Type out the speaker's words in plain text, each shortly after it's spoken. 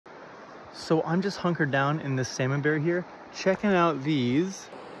So I'm just hunkered down in this salmon bear here, checking out these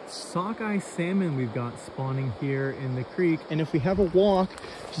sockeye salmon we've got spawning here in the creek. And if we have a walk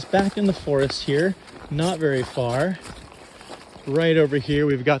just back in the forest here, not very far, right over here,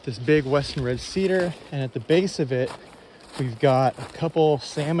 we've got this big western red cedar, and at the base of it, we've got a couple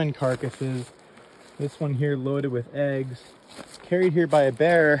salmon carcasses. This one here loaded with eggs, carried here by a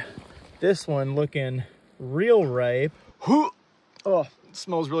bear. This one looking real ripe. Oh, it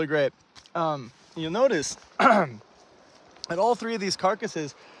smells really great. You'll notice that all three of these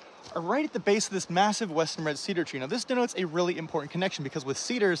carcasses are right at the base of this massive western red cedar tree. Now this denotes a really important connection because with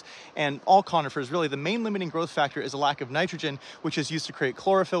cedars and all conifers, really the main limiting growth factor is a lack of nitrogen, which is used to create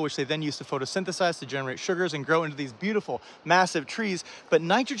chlorophyll, which they then use to photosynthesize to generate sugars and grow into these beautiful, massive trees. But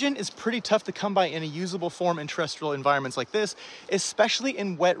nitrogen is pretty tough to come by in a usable form in terrestrial environments like this, especially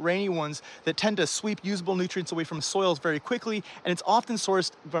in wet, rainy ones that tend to sweep usable nutrients away from soils very quickly. And it's often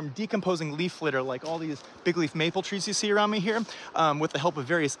sourced from decomposing leaf litter, like all these big leaf maple trees you see around me here, with the help of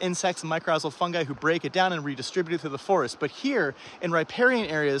various insects and mycorrhizal fungi who break it down and redistribute it through the forest. But here, in riparian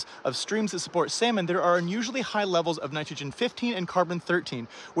areas of streams that support salmon, there are unusually high levels of nitrogen-15 and carbon-13,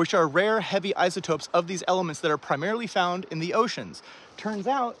 which are rare, heavy isotopes of these elements that are primarily found in the oceans. Turns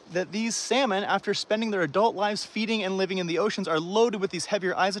out that these salmon, after spending their adult lives feeding and living in the oceans, are loaded with these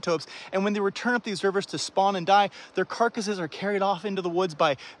heavier isotopes, and when they return up these rivers to spawn and die, their carcasses are carried off into the woods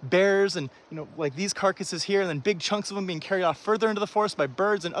by bears and, like these carcasses here, and then big chunks of them being carried off further into the forest by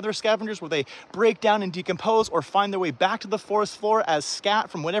birds and other scavengers, where they break down and decompose or find their way back to the forest floor as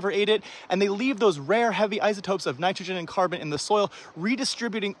scat from whatever ate it, and they leave those rare heavy isotopes of nitrogen and carbon in the soil,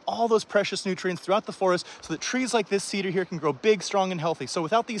 redistributing all those precious nutrients throughout the forest so that trees like this cedar here can grow big, strong, and healthy. So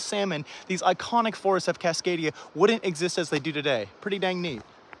without these salmon, these iconic forests of Cascadia wouldn't exist as they do today. Pretty dang neat.